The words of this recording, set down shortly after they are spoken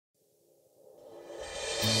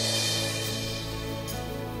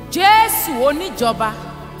Jésù oníjọba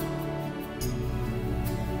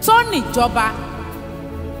tó níjọba,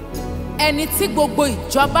 ẹni tí gbogbo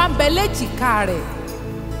ìjọba ń bẹ léjìká rẹ̀,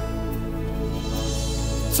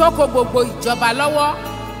 tó kó gbogbo ìjọba lọ́wọ́.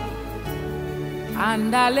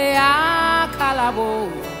 Àǹdálé àkàlàbò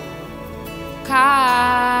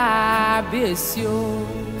kábíyèsí o.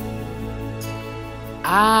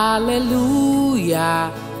 Hallelujah,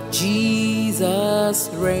 Jesus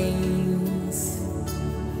reigns.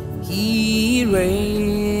 He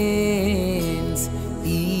reigns.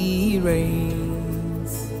 He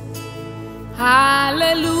reigns.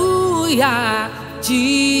 Hallelujah,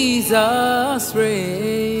 Jesus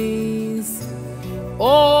reigns. Ó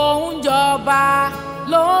ń jọba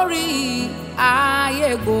lórí ayé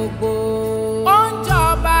gbogbo. Ó ń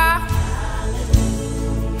jọba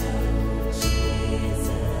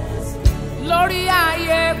lórí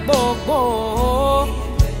ayé gbogbo.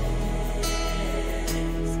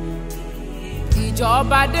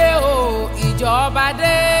 Ìjọba dé o, ìjọba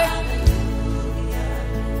dé.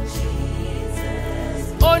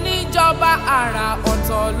 Oníjọba àrà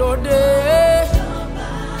ọ̀tọ̀ ló dé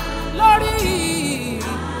lórí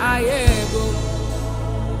ayé gbogbo.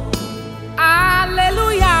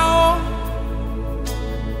 Hallelujah o,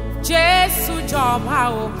 Jésù jọba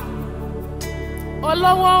o.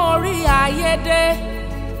 Olówó orí ayé dé,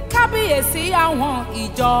 kábíyèsí àwọn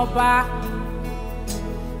ìjọba.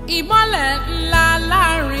 Ìmọ́lẹ̀ ńlá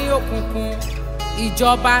láàrin òkùnkùn,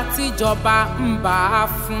 ìjọba tíjọba ń bá a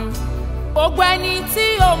fún. Gbogbo ẹni tí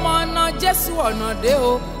ó mọ̀nà Jésù ọ̀nà dé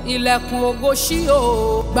o, ilẹ̀kùn ògo ṣí o,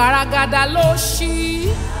 gbaragada ló ṣí.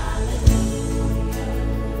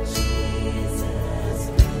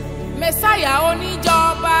 Mẹ́sáyà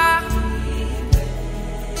oníjọba,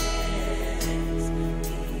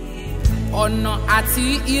 ọ̀nà àti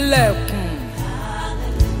ilẹ̀kùn,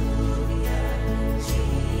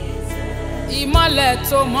 ìmọ́lẹ̀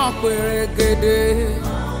tó mọ́ pèrègèdè.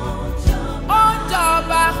 Ó ń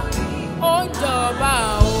jọba, ó ń jọba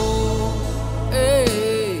o.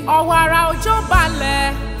 Ọ̀wàrà òjò balẹ̀,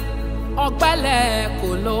 ọ̀gbẹlẹ̀ kò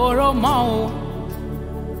lóró mọ́ o.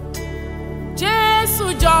 Jésù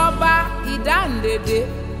jọba, ìdáǹdèdè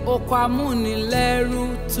oko amúnilẹ́rú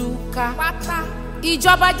túká pátá.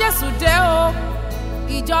 Ìjọba Jésù dé o,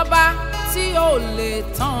 ìjọba tí ò lè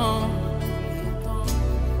tán.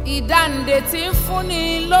 Ìdáǹdè tí ń fúnni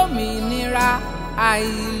lómìnira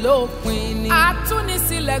àìlópin ni.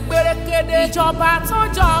 Àtúnisílẹ̀ gbérékédé. Ìjọba tó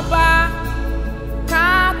jọba ká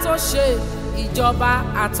tó ṣe ìjọba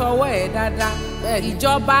àtọwọ́ ẹ̀ dáadáa.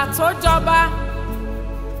 Ìjọba tó jọba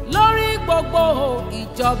lórí gbogbo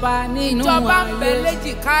ìjọba nínú ayé. Ìjọba ń bẹ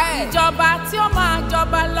léjìká ẹ̀. Ìjọba tí ó máa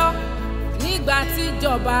jọba lọ nígbà tí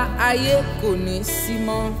ìjọba ayé kò ní sí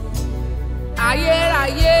mọ́.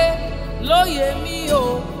 Ayérayé lóye mi o,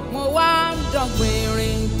 mo wá ń dọ̀gbìn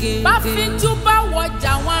rìn gèdè. Bá fínjú bá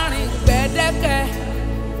wọjà wọ́n rìn gbẹ́dẹ́kẹ́,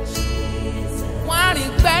 wọ́n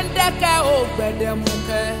rìn gbẹ́dẹ́kẹ́ ò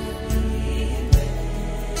gbẹ̀dẹ̀mukẹ́.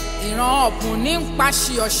 Ìran ọ̀bùn ní ń pa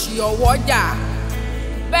ṣìọ̀ṣìọ̀ wọ́jà,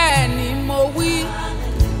 bẹ́ẹ̀ ni mo wí.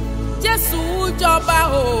 Jésù jọba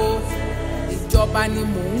o, ìjọba ni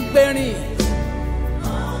mò ń gbérìn,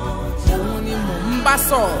 òun ni mò ń bá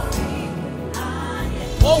sọ̀rọ̀.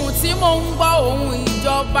 Ohun tí mò ń gbọ́ ohun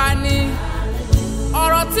ìjọba ni,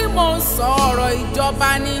 ọ̀rọ̀ tí mò ń sọ ọ̀rọ̀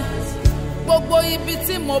ìjọba ni. Gbogbo ibi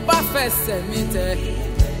tí mo bá fẹsẹ̀ mi tẹ̀,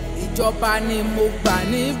 ìjọba ni mo gbà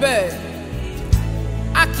níbẹ̀.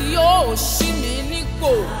 A kì yóò ṣí mi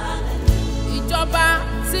nípò. Ìjọba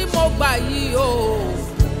tí mo gbà yìí o,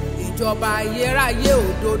 ìjọba ayérayé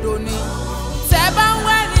òdodo ni. Tẹ́ bá ń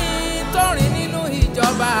wẹ́ni tó rìn nínú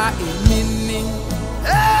ìjọba èmi ni.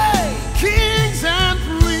 Hey! Kings and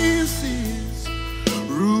princes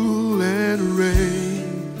rule and reign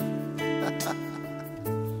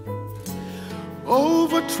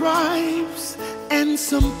over tribes and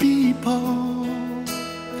some people.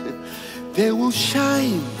 They will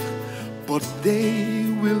shine, but they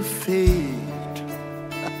will fade.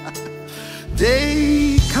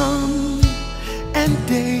 They come and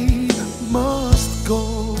they must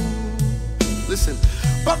go. Listen,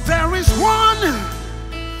 but there is one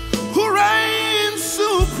who reigns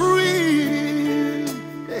supreme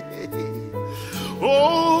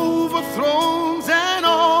over thrones and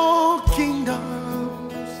all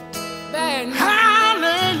kingdoms.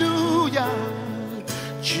 Hallelujah,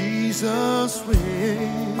 Jesus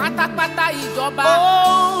reigns. Pátápátá ìjọba.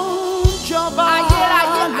 Oh, jọba.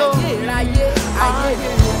 Ayérayé, ayérayé,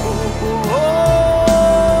 ayérayé.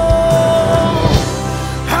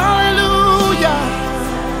 Hallelujah.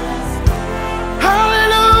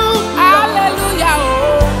 Hallelujah. Hallelujah.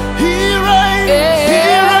 Oh. He reigns. He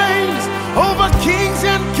reigns.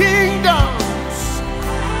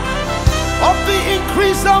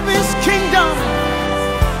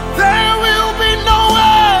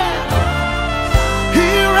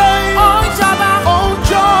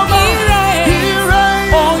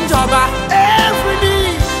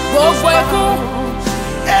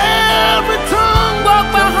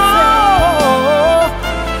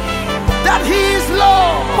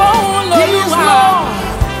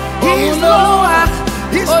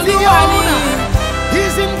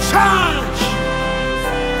 He's in charge.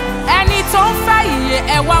 Ẹni tó ń fẹ́ ìyè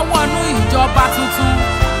ẹ wá wọnú ìjọba tuntun.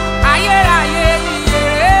 Ayérayé ìyè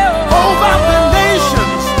o. Over the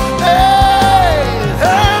nations. Hey,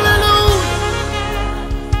 hallelujah.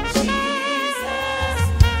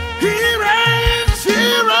 He reigns, he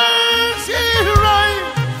reigns, he reigns.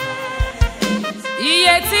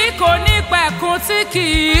 Ìyè tí kò ní pẹ̀kun tí kì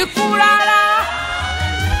í kú rárá.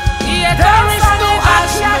 Ìyè tó ń sọ nípa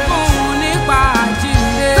ṣẹ́gun nípa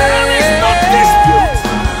àjíǹde. There is no dispute.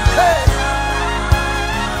 Hey.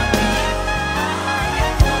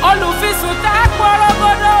 Olùfisùn tá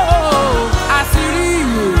pọ́rọ́gọ́dọ̀ o, àṣírí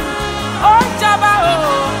ìyè. Ó ń jọba o,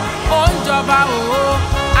 ó ń jọba o,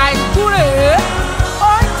 àìkú rèé.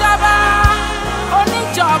 Ó ń jọba,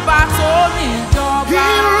 oníjọba tó níjọba. He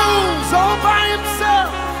rules all by himself.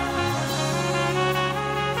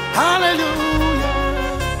 Hallelujah.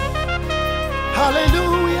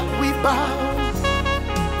 Hallelujah. We bow.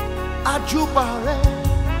 Ajubare.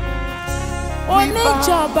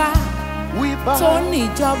 Oníjọba We bow. tó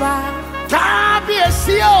níjọba.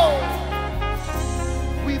 Kábíyèsí o.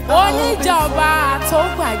 We bow. Oníjọba tó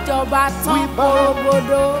gbàjọba tán We bow.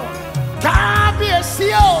 porogodo. Kábíyèsí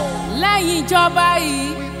o. Lẹ́yìn ìjọba yìí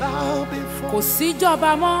We bow before. kò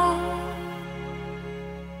síjọba mọ́.